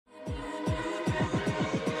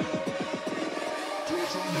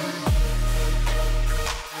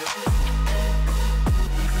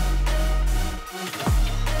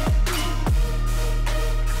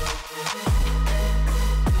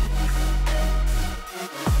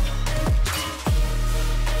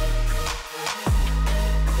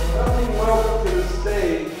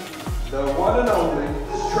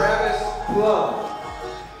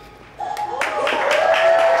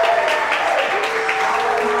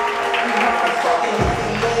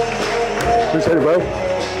Appreciate it, bro.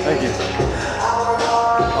 Thank you.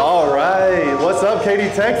 All right, what's up,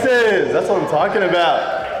 Katy, Texas? That's what I'm talking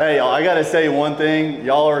about. Hey, y'all, I gotta say one thing.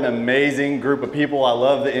 Y'all are an amazing group of people. I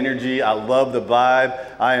love the energy. I love the vibe.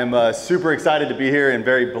 I am super excited to be here and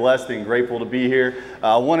very blessed and grateful to be here.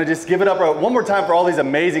 I wanna just give it up one more time for all these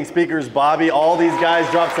amazing speakers. Bobby, all these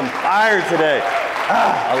guys dropped some fire today.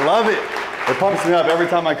 I love it. It pumps me up every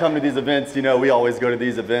time I come to these events. You know, we always go to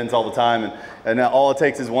these events all the time, and all it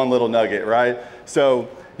takes is one little nugget, right? So,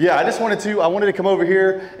 yeah, I wanted to come over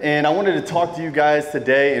here and I wanted to talk to you guys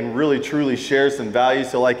today and really truly share some value.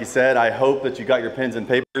 So like you said, I hope that you got your pens and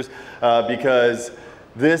papers because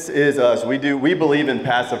this is us. We believe in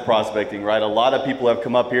passive prospecting, right? A lot of people have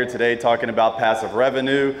come up here today talking about passive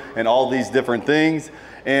revenue and all these different things.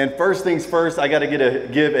 And first things first, I gotta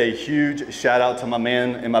give a huge shout out to my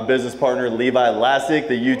man and my business partner, Levi Lascsak,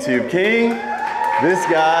 the YouTube king. This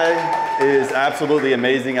guy is absolutely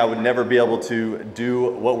amazing. I would never be able to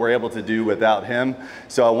do what we're able to do without him.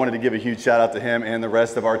 So I wanted to give a huge shout out to him and the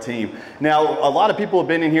rest of our team. Now, a lot of people have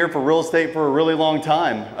been in here for real estate for a really long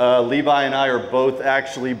time. Levi and I are both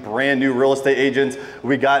actually brand new real estate agents.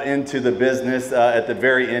 We got into the business at the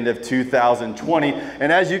very end of 2020.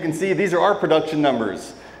 And as you can see, these are our production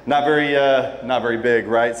numbers. Not very big,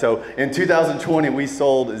 right? So in 2020, we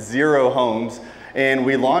sold 0 homes. And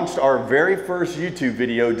we launched our very first YouTube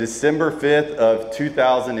video December 5th of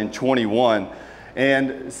 2021.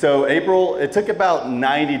 And so April, it took about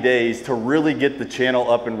 90 days to really get the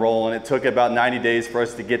channel up and rolling. It took about 90 days for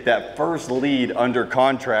us to get that first lead under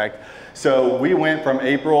contract. So we went from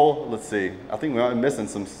April, let's see, I think we're missing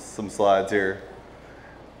some slides here.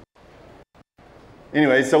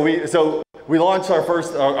 Anyway, so we launched our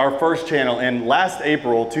first channel, and last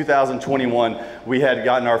April 2021 we had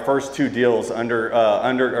gotten our first 2 deals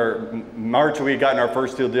March we had gotten our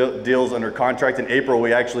first 2 deals under contract. In April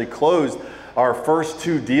we actually closed our first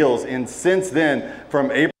 2 deals, and since then,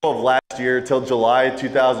 from April of last year till July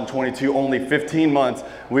 2022, only 15 months,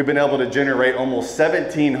 we've been able to generate almost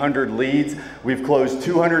 1,700 leads. We've closed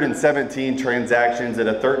 217 transactions at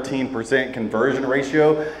a 13% conversion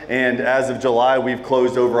ratio, and as of July, we've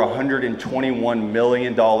closed over $121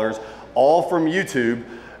 million, all from YouTube.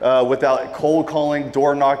 Without cold calling,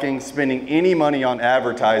 door knocking, spending any money on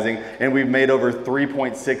advertising, and we've made over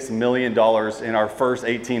 $3.6 million in our first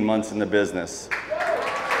 18 months in the business.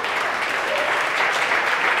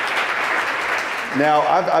 Now,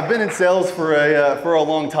 I've been in sales for a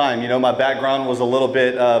long time. You know, my background was a little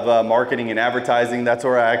bit of marketing and advertising. That's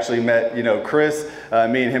where I actually met, you know, Chris.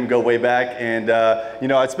 Me and him go way back. And, you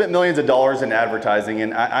know, I spent millions of dollars in advertising.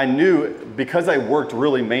 And I knew, because I worked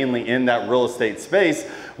really mainly in that real estate space,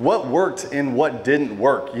 what worked and what didn't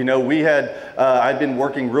work. You know, I'd been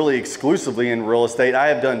working really exclusively in real estate. I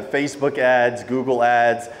have done Facebook ads, Google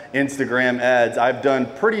ads, Instagram ads. I've done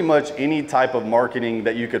pretty much any type of marketing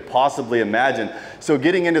that you could possibly imagine. So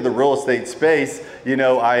getting into the real estate space, you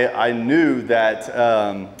know, I knew that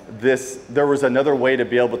there was another way to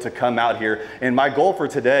be able to come out here. And my goal for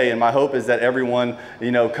today and my hope is that everyone,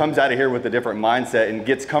 you know, comes out of here with a different mindset and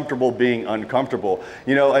gets comfortable being uncomfortable.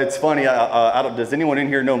 You know, it's funny, does anyone in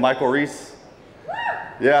here know Michael Reese?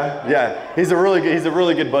 Yeah. He's a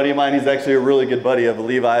really good buddy of mine. He's actually a really good buddy of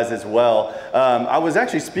Levi's as well. I was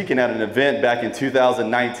actually speaking at an event back in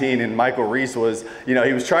 2019, and Michael Reese was, you know,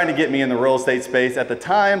 he was trying to get me in the real estate space. At the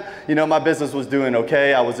time, you know, my business was doing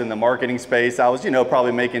okay. I was in the marketing space. I was, you know,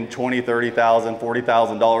 probably making $20,000, $30,000,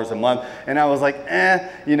 $40,000 a month. And I was like,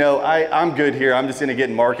 you know, I'm good here. I'm just gonna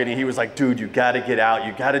get in marketing. He was like, dude, you gotta get out.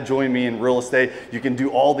 You gotta join me in real estate. You can do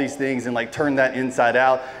all these things and like turn that inside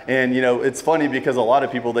out. And, you know, it's funny because a lot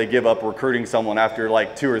of people, they give up recruiting someone after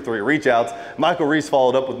like 2 or 3 reach outs. Michael Reese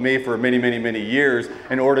followed up with me for many years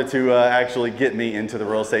in order to actually get me into the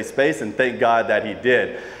real estate space, and thank God that he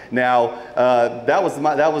did. Now, that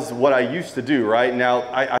was what I used to do, right? Now,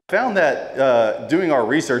 I found that doing our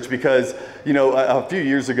research, because, you know, a few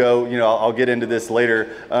years ago, you know, I'll get into this later,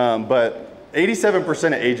 but 87%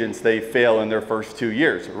 of agents, they fail in their first 2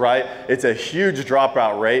 years, right? It's a huge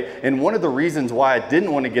dropout rate. And one of the reasons why I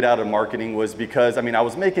didn't want to get out of marketing was because, I mean, I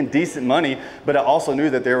was making decent money, but I also knew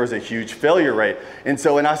that there was a huge failure rate. And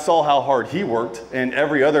I saw how hard he worked, and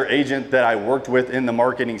every other agent that I worked with in the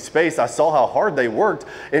marketing space, I saw how hard they worked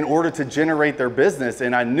in order to generate their business.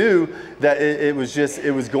 And I knew that it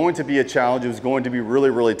was going to be a challenge. It was going to be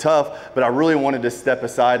really tough, but I really wanted to step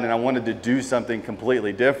aside and I wanted to do something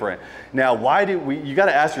completely different. Now, you got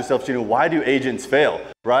to ask yourself, why do agents fail,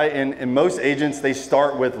 right? And most agents, they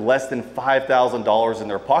start with less than $5,000 in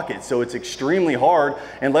their pocket. So it's extremely hard,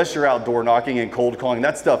 unless you're out door knocking and cold calling.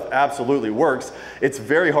 That stuff absolutely works. It's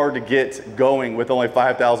very hard to get going with only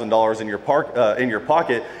 $5,000 in your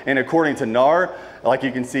pocket. And according to NAR, like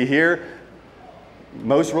you can see here,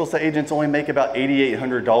 most real estate agents only make about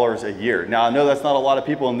 $8,800 a year. Now, I know that's not a lot of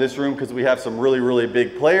people in this room because we have some really, really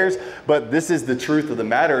big players, but this is the truth of the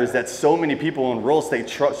matter, is that so many people in real estate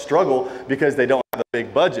struggle because they don't have a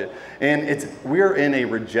big budget. And we're in a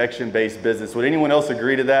rejection-based business. Would anyone else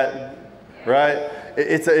agree to that? Right?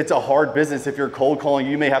 It's a hard business. If you're cold calling,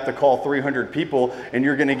 you may have to call 300 people and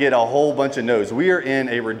you're going to get a whole bunch of no's. We are in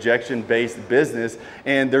a rejection-based business,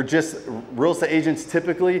 and real estate agents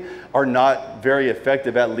typically are not very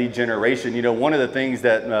effective at lead generation. One of the things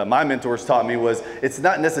that my mentors taught me was it's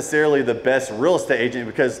not necessarily the best real estate agent,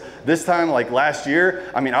 because this time, like last year,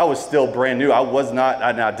 I was still brand new.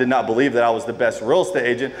 I did not believe that I was the best real estate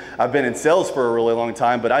agent. I've been in sales for a really long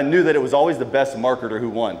time, but I knew that it was always the best marketer who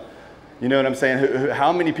won. You know what I'm saying?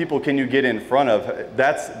 How many people can you get in front of?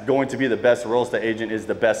 That's going to be the best real estate agent, is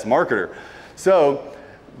the best marketer. So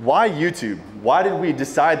why YouTube? Why did we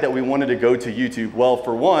decide that we wanted to go to YouTube? Well,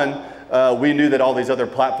 for one, we knew that all these other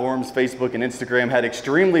platforms, Facebook and Instagram, had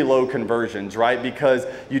extremely low conversions, right? Because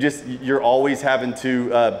you're always having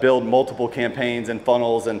to build multiple campaigns and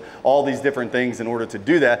funnels and all these different things in order to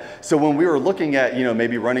do that. So when we were looking at,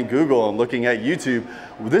 maybe running Google and looking at YouTube,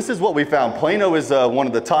 this is what we found. Plano is one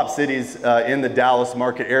of the top cities in the Dallas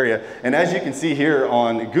market area. And as you can see here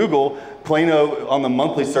on Google, Plano on the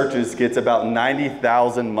monthly searches gets about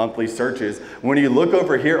 90,000 monthly searches. When you look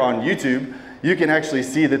over here on YouTube, you can actually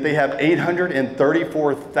see that they have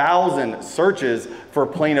 834,000 searches for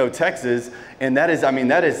Plano, Texas. And that is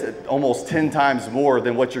almost 10 times more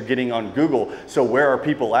than what you're getting on Google. So where are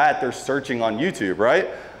people at? They're searching on YouTube, right?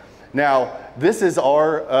 Now, this is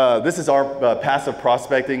our passive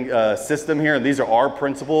prospecting system here, and these are our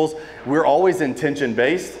principles. We're always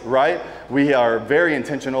intention-based, right? We are very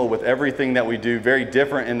intentional with everything that we do, very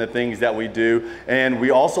different in the things that we do, and we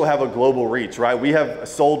also have a global reach, right? We have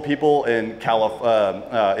sold people in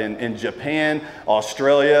in Japan,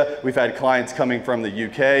 Australia. We've had clients coming from the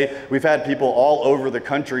UK. We've had people all over the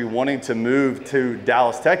country wanting to move to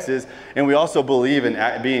Dallas, Texas, and we also believe in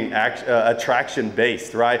being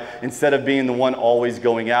attraction-based, right? Instead of being the one always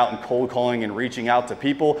going out and cold calling and reaching out to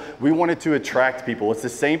people, we wanted to attract people. It's the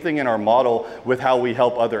same thing in our model with how we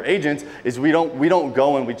help other agents. Is we don't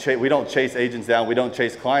go and we don't chase agents down, we don't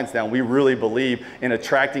chase clients down. We really believe in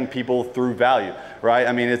attracting people through value, right?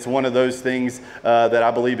 It's one of those things that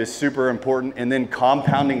I believe is super important. And then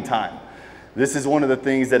compounding time. This is one of the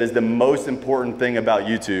things that is the most important thing about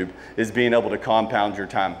YouTube, is being able to compound your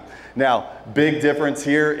time. Now, big difference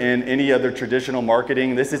here in any other traditional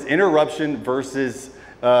marketing. This is interruption versus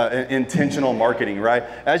intentional marketing, right?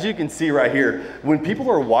 As you can see right here, when people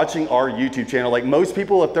are watching our YouTube channel, like most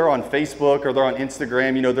people, if they're on Facebook or they're on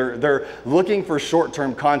Instagram, they're looking for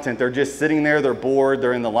short-term content. They're just sitting there, they're bored,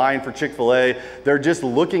 they're in the line for Chick-fil-A. They're just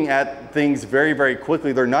looking at things very, very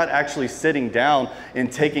quickly. They're not actually sitting down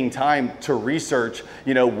and taking time to research,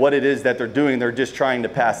 what it is that they're doing. They're just trying to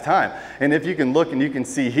pass time. And if you can look and you can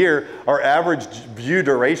see here, our average view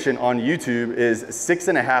duration on YouTube is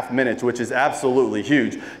 6.5 minutes, which is absolutely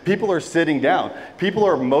huge. People are sitting down. People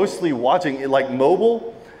are mostly watching, like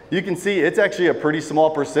mobile. You can see it's actually a pretty small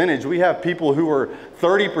percentage. We have people who are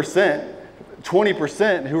 30%,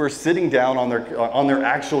 20% who are sitting down on their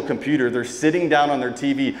actual computer. They're sitting down on their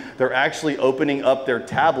TV. They're actually opening up their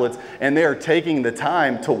tablets, and they are taking the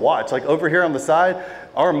time to watch. Like over here on the side,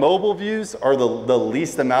 our mobile views are the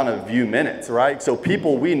least amount of view minutes, right? So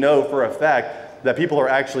people, we know for a fact that people are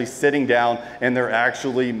actually sitting down and they're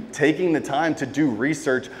actually taking the time to do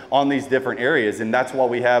research on these different areas. And that's why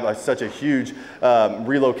we have such a huge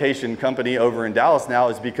relocation company over in Dallas now,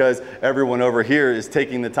 is because everyone over here is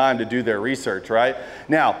taking the time to do their research, right?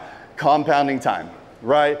 Now, compounding time,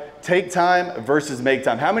 right? Take time versus make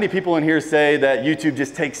time. How many people in here say that YouTube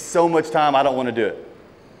just takes so much time, I don't want to do it?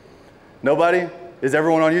 Nobody? Is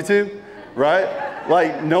everyone on YouTube? Right?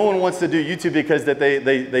 Like, no one wants to do YouTube because that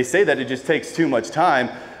they say that it just takes too much time.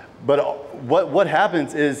 But what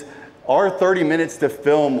happens is our 30 minutes to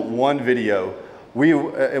film one video, we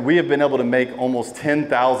have been able to make almost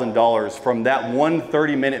 $10,000 from that one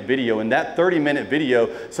 30-minute video. And that 30-minute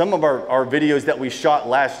video, some of our videos that we shot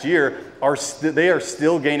last year, they are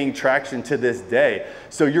still gaining traction to this day.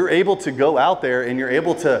 So you're able to go out there and you're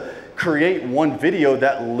able to create one video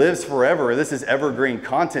that lives forever. This is evergreen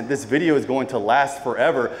content. This video is going to last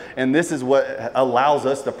forever. And this is what allows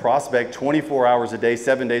us to prospect 24 hours a day,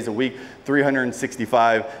 7 days a week,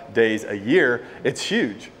 365 days a year. It's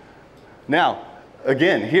huge. Now,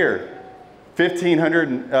 again, here,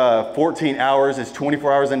 1,514 hours is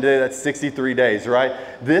 24 hours in a day. That's 63 days, right?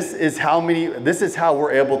 This is how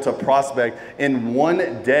we're able to prospect in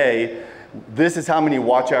one day. This is how many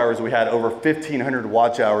watch hours we had, over 1,500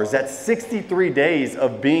 watch hours. That's 63 days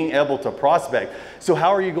of being able to prospect. So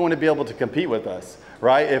how are you going to be able to compete with us,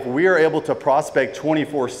 right? If we are able to prospect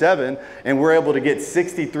 24/7 and we're able to get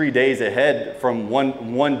 63 days ahead from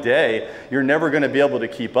one day, you're never going to be able to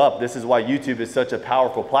keep up. This is why YouTube is such a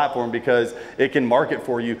powerful platform, because it can market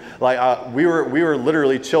for you. Like we were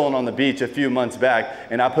literally chilling on the beach a few months back,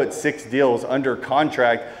 and I put 6 deals under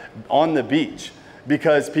contract on the beach,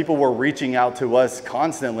 because people were reaching out to us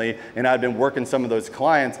constantly, and I'd been working some of those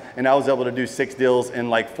clients, and I was able to do 6 deals in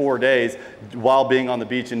like 4 days while being on the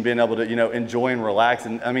beach and being able to, you know, enjoy and relax.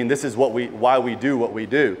 And I mean, this is why we do what we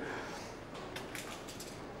do.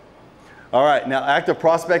 All right, now active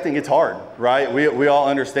prospecting, it's hard, right? We all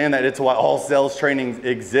understand that. It's why all sales trainings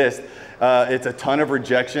exist. It's a ton of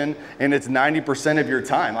rejection, and it's 90% of your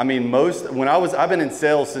time. I mean, I've been in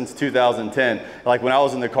sales since 2010. Like when I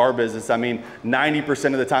was in the car business, I mean,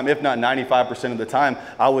 90% of the time, if not 95% of the time,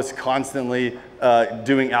 I was constantly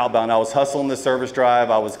doing outbound. I was hustling the service drive.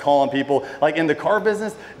 I was calling people. Like in the car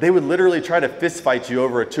business, they would literally try to fist fight you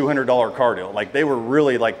over a $200 car deal. Like they were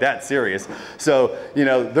really like that serious. So, you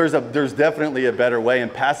know, there's definitely a better way.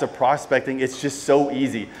 And passive prospecting, it's just so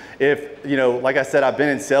easy. If, you know, like I said, I've been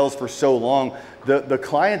in sales for so long. The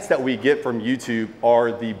clients that we get from YouTube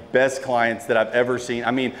are the best clients that I've ever seen. I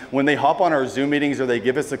mean, when they hop on our Zoom meetings or they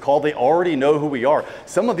give us a call, they already know who we are.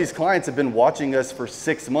 Some of these clients have been watching us for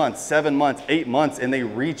 6 months, 7 months, 8 months, and they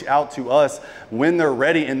reach out to us when they're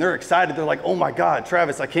ready and they're excited. They're like, oh my God,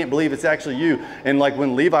 Travis, I can't believe it's actually you. And like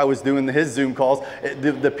when Levi was doing his Zoom calls,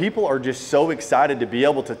 the people are just so excited to be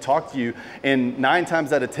able to talk to you. And 9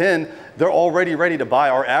 times out of 10, they're already ready to buy.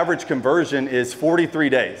 Our average conversion is 43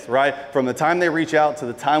 days, right? From the time they reach out to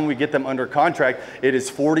the time we get them under contract, it is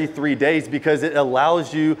 43 days, because it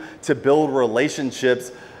allows you to build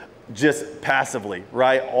relationships just passively,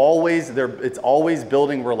 right? It's always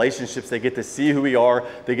building relationships. They get to see who we are,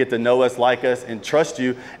 they get to know us, like us, and trust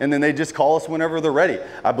you, and then they just call us whenever they're ready.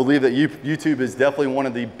 I believe that YouTube is definitely one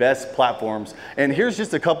of the best platforms. And here's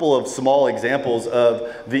just a couple of small examples of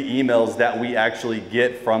the emails that we actually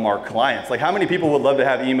get from our clients. Like, how many people would love to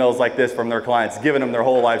have emails like this from their clients, giving them their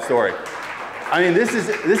whole life story? I mean, this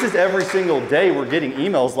is every single day. We're getting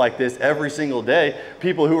emails like this every single day.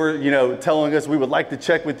 People who are, you know, telling us, we would like to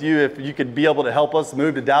check with you if you could be able to help us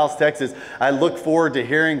move to Dallas, Texas. I look forward to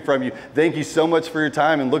hearing from you. Thank you so much for your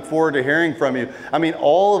time, and look forward to hearing from you. I mean,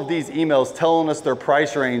 all of these emails telling us their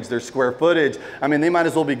price range, their square footage. I mean, they might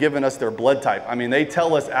as well be giving us their blood type. I mean, they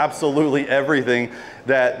tell us absolutely everything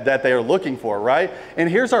that they are looking for, right? And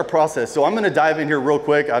here's our process. So I'm going to dive in here real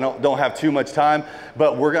quick. I don't have too much time,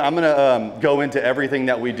 but I'm going to go into everything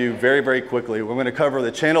that we do very, very quickly. We're going to cover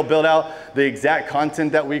the channel build out, the exact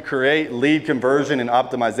content that we create, lead conversion, and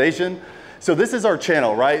optimization. So this is our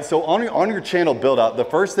channel, right? So on your channel build out, the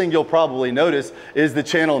first thing you'll probably notice is the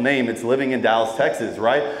channel name. It's Living in Dallas, Texas,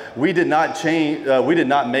 right? We did not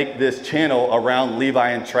make this channel around Levi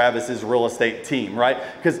and Travis's real estate team, right?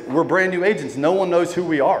 Because we're brand new agents. No one knows who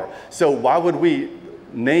we are. So why would we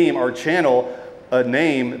name our channel a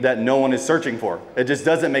name that no one is searching for? It just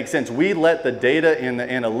doesn't make sense. We let the data and the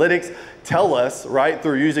analytics tell us, right,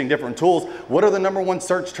 through using different tools, what are the #1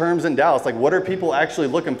 search terms in Dallas? Like, what are people actually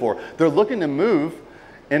looking for? They're looking to move,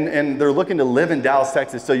 and they're looking to live in Dallas,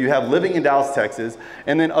 Texas. So you have living in Dallas, Texas,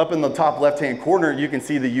 and then up in the top left-hand corner, you can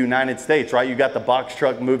see the United States, right? You got the box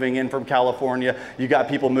truck moving in from California. You got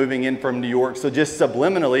people moving in from New York. So just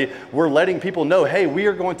subliminally, we're letting people know, hey, we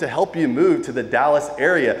are going to help you move to the Dallas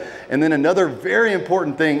area. And then another very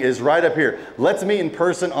important thing is right up here. Let's meet in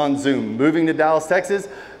person on Zoom. Moving to Dallas, Texas,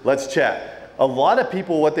 let's chat. A lot of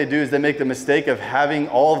people, what they do is they make the mistake of having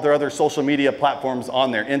all of their other social media platforms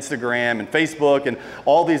on there, Instagram and Facebook and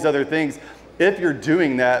all these other things. If you're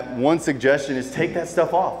doing that, one suggestion is take that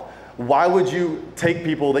stuff off. Why would you take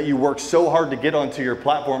people that you work so hard to get onto your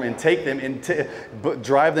platform and take them into,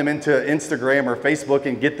 drive them into Instagram or Facebook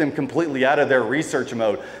and get them completely out of their research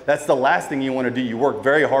mode? That's the last thing you want to do. You work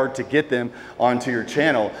very hard to get them onto your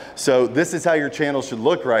channel. So this is how your channel should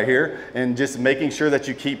look right here, and just making sure that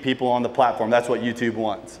you keep people on the platform. That's what YouTube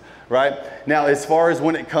wants. right? Now, as far as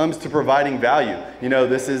when it comes to providing value, you know,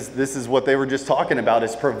 this is what they were just talking about,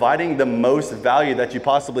 is providing the most value that you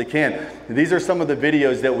possibly can. These are some of the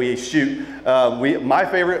videos that we shoot.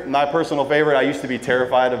 My personal favorite, I used to be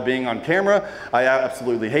terrified of being on camera. I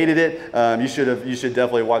absolutely hated it. You should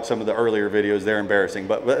definitely watch some of the earlier videos. They're embarrassing,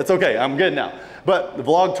 but it's okay. I'm good now. But the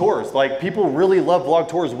vlog tours, like, people really love vlog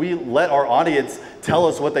tours. We let our audience tell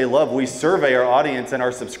us what they love. We survey our audience and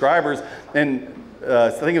our subscribers, and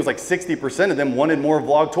I think it was like 60% of them wanted more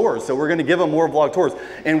vlog tours. So we're going to give them more vlog tours.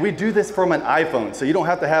 And we do this from an iPhone. So you don't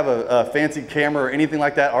have to have a fancy camera or anything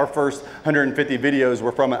like that. Our first 150 videos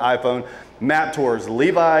were from an iPhone. Map tours.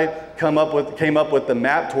 Levi came up with the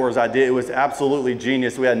map tours idea. It was absolutely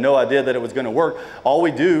genius. We had no idea that it was going to work. All we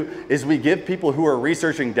do is we give people who are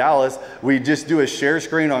researching Dallas, we just do a share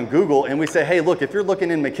screen on Google, and we say, hey, look, if you're looking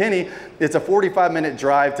in McKinney, it's a 45-minute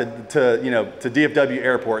drive to DFW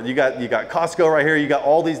Airport. You got Costco right here. You got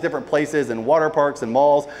all these different places and water parks and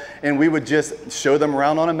malls, and we would just show them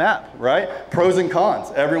around on a map, right? Pros and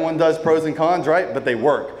cons. Everyone does pros and cons, right? But they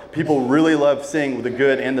work. People really love seeing the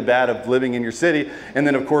good and the bad of living in your city. And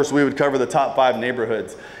then, of course, we would cover the top 5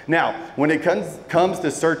 neighborhoods. Now, when it comes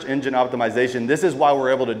to search engine optimization, this is why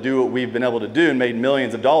we're able to do what we've been able to do and made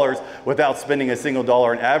millions of dollars without spending a single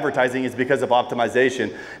dollar in advertising, is because of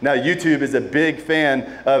optimization. Now, YouTube is a big fan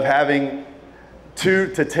of having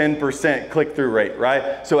 2 to 10% click-through rate,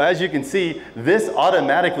 right? So as you can see, this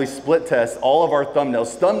automatically split tests all of our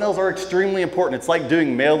thumbnails. Thumbnails are extremely important. It's like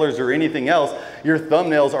doing mailers or anything else. Your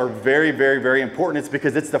thumbnails are very, very, very important. It's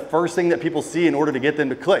because it's the first thing that people see in order to get them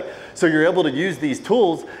to click. So you're able to use these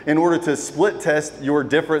tools in order to split test your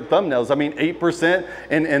different thumbnails. I mean, 8%,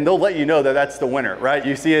 and they'll let you know that that's the winner, right?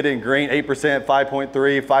 You see it in green, 8%,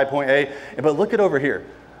 5.3, 5.8, but look at over here.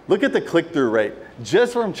 Look at the click-through rate.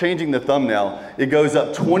 Just from changing the thumbnail, it goes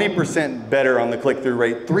up 20% better on the click-through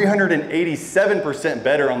rate, 387%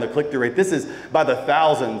 better on the click-through rate. This is by the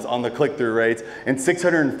thousands on the click-through rates, and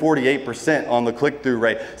 648% on the click-through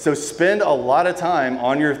rate. So spend a lot of time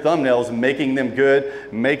on your thumbnails, making them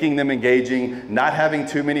good, making them engaging, not having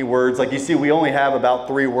too many words. Like you see, we only have about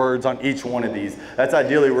 3 words on each one of these. That's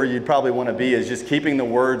ideally where you'd probably want to be, is just keeping the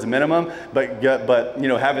words minimum, but you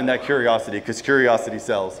know, having that curiosity, because curiosity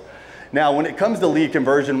sells. Now, when it comes to lead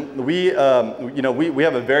conversion, we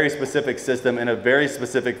have a very specific system and a very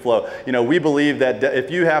specific flow. You know, we believe that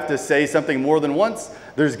if you have to say something more than once,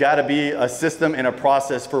 there's got to be a system and a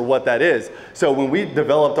process for what that is. So when we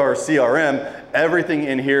developed our CRM, everything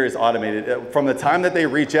in here is automated. From the time that they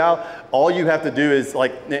reach out, all you have to do is,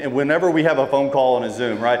 like, whenever we have a phone call on a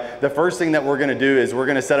Zoom, right? The first thing that we're going to do is we're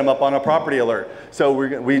going to set them up on a property alert. So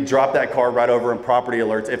we drop that card right over in property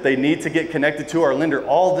alerts. If they need to get connected to our lender,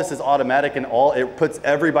 all this is automatic, and it puts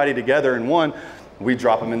everybody together in one. We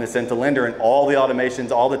drop them in the sent to lender, and all the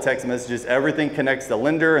automations, all the text messages, everything connects the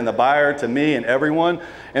lender and the buyer to me and everyone.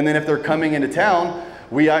 And then if they're coming into town,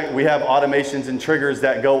 we have automations and triggers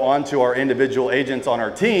that go onto our individual agents on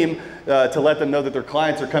our team to let them know that their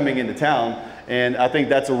clients are coming into town. And I think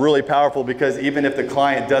that's really powerful, because even if the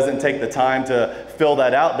client doesn't take the time to fill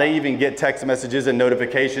that out, they even get text messages and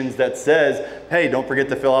notifications that says, hey, don't forget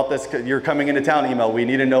to fill out this "you're coming into town" email. We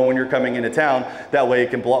need to know when you're coming into town. That way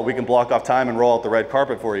we can block off time and roll out the red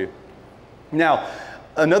carpet for you. Now,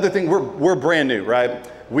 another thing, we're brand new, right?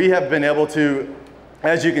 We have been able to,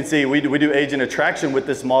 as you can see, we do agent attraction with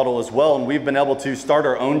this model as well, and we've been able to start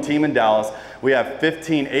our own team in Dallas. We have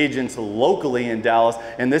 15 agents locally in Dallas,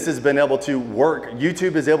 and this has been able to work.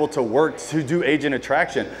 YouTube is able to work to do agent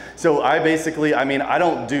attraction. So I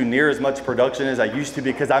don't do near as much production as I used to,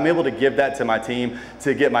 because I'm able to give that to my team,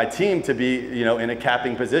 to get my team to be, you know, in a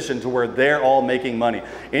capping position to where they're all making money.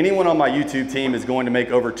 Anyone on my YouTube team is going to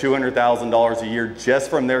make over $200,000 a year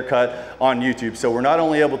just from their cut on YouTube. So we're not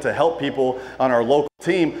only able to help people on our local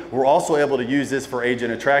team, we're also able to use this for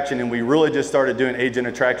agent attraction, and we really just started doing agent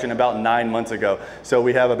attraction about 9 months ago. So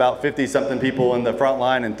we have about 50 something people in the front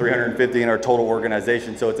line and 350 in our total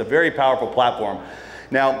organization. So it's a very powerful platform.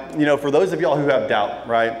 Now, you know, for those of y'all who have doubt,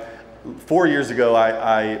 right? 4 years ago,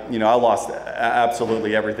 I lost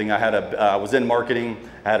absolutely everything. I was in marketing.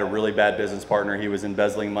 I had a really bad business partner. He was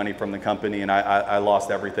embezzling money from the company, and I lost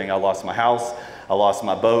everything. I lost my house. I lost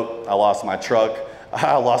my boat. I lost my truck.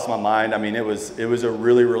 I lost my mind. I mean, it was a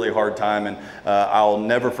really, really hard time, and I'll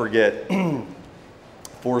never forget.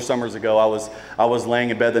 4 summers ago, I was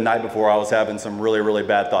laying in bed the night before. I was having some really, really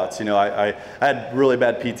bad thoughts. You know, I had really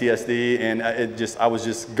bad PTSD, and I was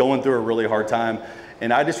just going through a really hard time.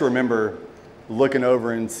 And I just remember looking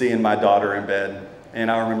over and seeing my daughter in bed, and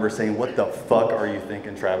I remember saying, "What the fuck are you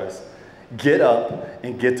thinking, Travis?" get up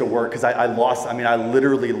and get to work, because I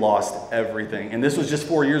literally lost everything. And this was just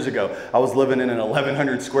 4 years ago. I was living in an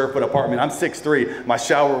 1,100 square foot apartment. I'm 6'3", my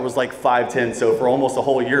shower was like 5'10", so for almost a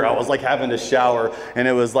whole year I was like having to shower, and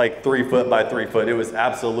it was like 3 foot by 3 foot. It was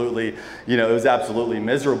absolutely, it was absolutely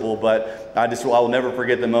miserable. But I will never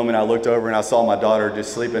forget the moment I looked over and I saw my daughter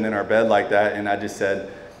just sleeping in our bed like that, and I just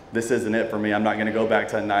said, this isn't it for me. I'm not gonna go back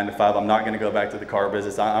to a 9 to 5. I'm not gonna go back to the car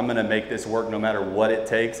business. I'm gonna make this work no matter what it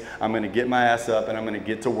takes. I'm gonna get my ass up and I'm gonna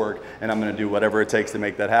get to work, and I'm gonna do whatever it takes to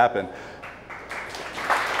make that happen.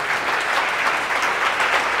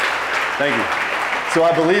 Thank you. So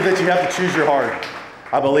I believe that you have to choose your heart.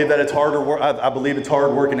 I believe that it's harder. I believe it's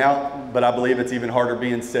hard working out, but I believe it's even harder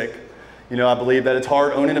being sick. I believe that it's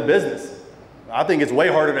hard owning a business. I think it's way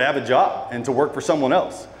harder to have a job and to work for someone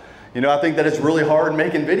else. I think that it's really hard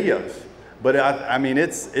making videos, but I mean,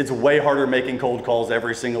 it's way harder making cold calls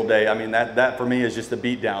every single day. I mean, that for me is just a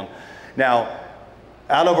beat down. Now,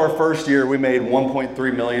 out of our first year, we made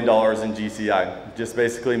 $1.3 million in GCI, just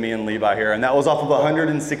basically me and Levi here. And that was off of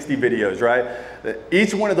 160 videos, right?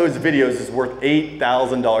 Each one of those videos is worth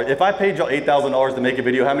 $8,000. If I paid y'all $8,000 to make a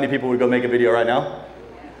video, how many people would go make a video right now?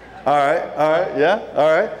 All right, yeah, all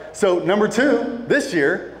right. So number two, this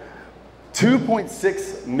year,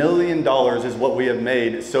 $2.6 million is what we have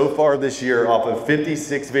made so far this year off of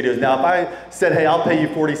 56 videos. Now, if I said, hey, I'll pay you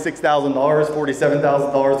 $46,000,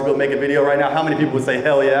 $47,000 to go make a video right now, how many people would say,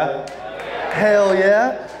 hell yeah? Hell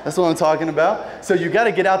yeah. That's what I'm talking about. So you got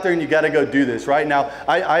to get out there and you got to go do this right now.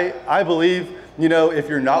 I believe, if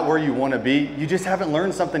you're not where you want to be, you just haven't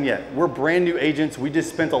learned something yet. We're brand new agents. We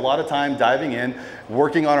just spent a lot of time diving in,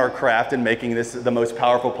 working on our craft and making this the most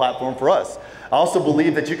powerful platform for us. I also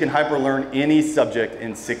believe that you can hyper-learn any subject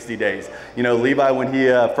in 60 days. Levi, when he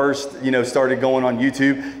first started going on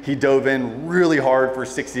YouTube, he dove in really hard for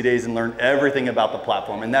 60 days and learned everything about the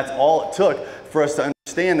platform. And that's all it took for us to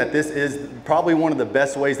understand that this is probably one of the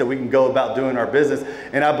best ways that we can go about doing our business.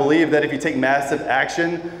 And I believe that if you take massive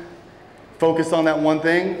action, focus on that one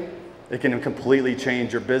thing, it can completely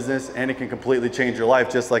change your business and it can completely change your life,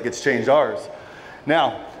 just like it's changed ours.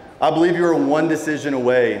 Now, I believe you're one decision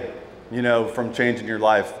away from changing your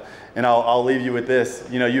life. And I'll leave you with this.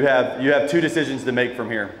 You have two decisions to make from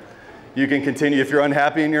here. You can continue, if you're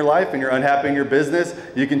unhappy in your life and you're unhappy in your business,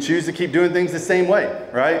 you can choose to keep doing things the same way,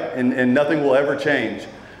 right? And nothing will ever change.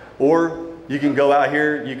 Or you can go out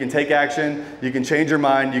here, you can take action, you can change your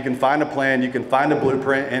mind, you can find a plan, you can find a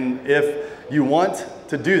blueprint, and if you want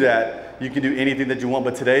to do that, you can do anything that you want.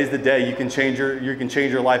 But today's the day you can change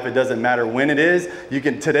your life. It doesn't matter when it is.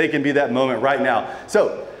 Today can be that moment right now.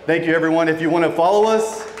 So thank you, everyone. If you want to follow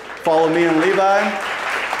us, follow me and Levi.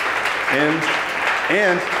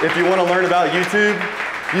 And if you want to learn about YouTube,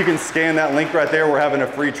 you can scan that link right there. We're having a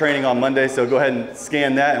free training on Monday, so go ahead and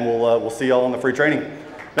scan that, and we'll see y'all on the free training.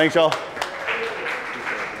 Thanks, y'all.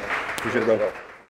 Appreciate it, bro.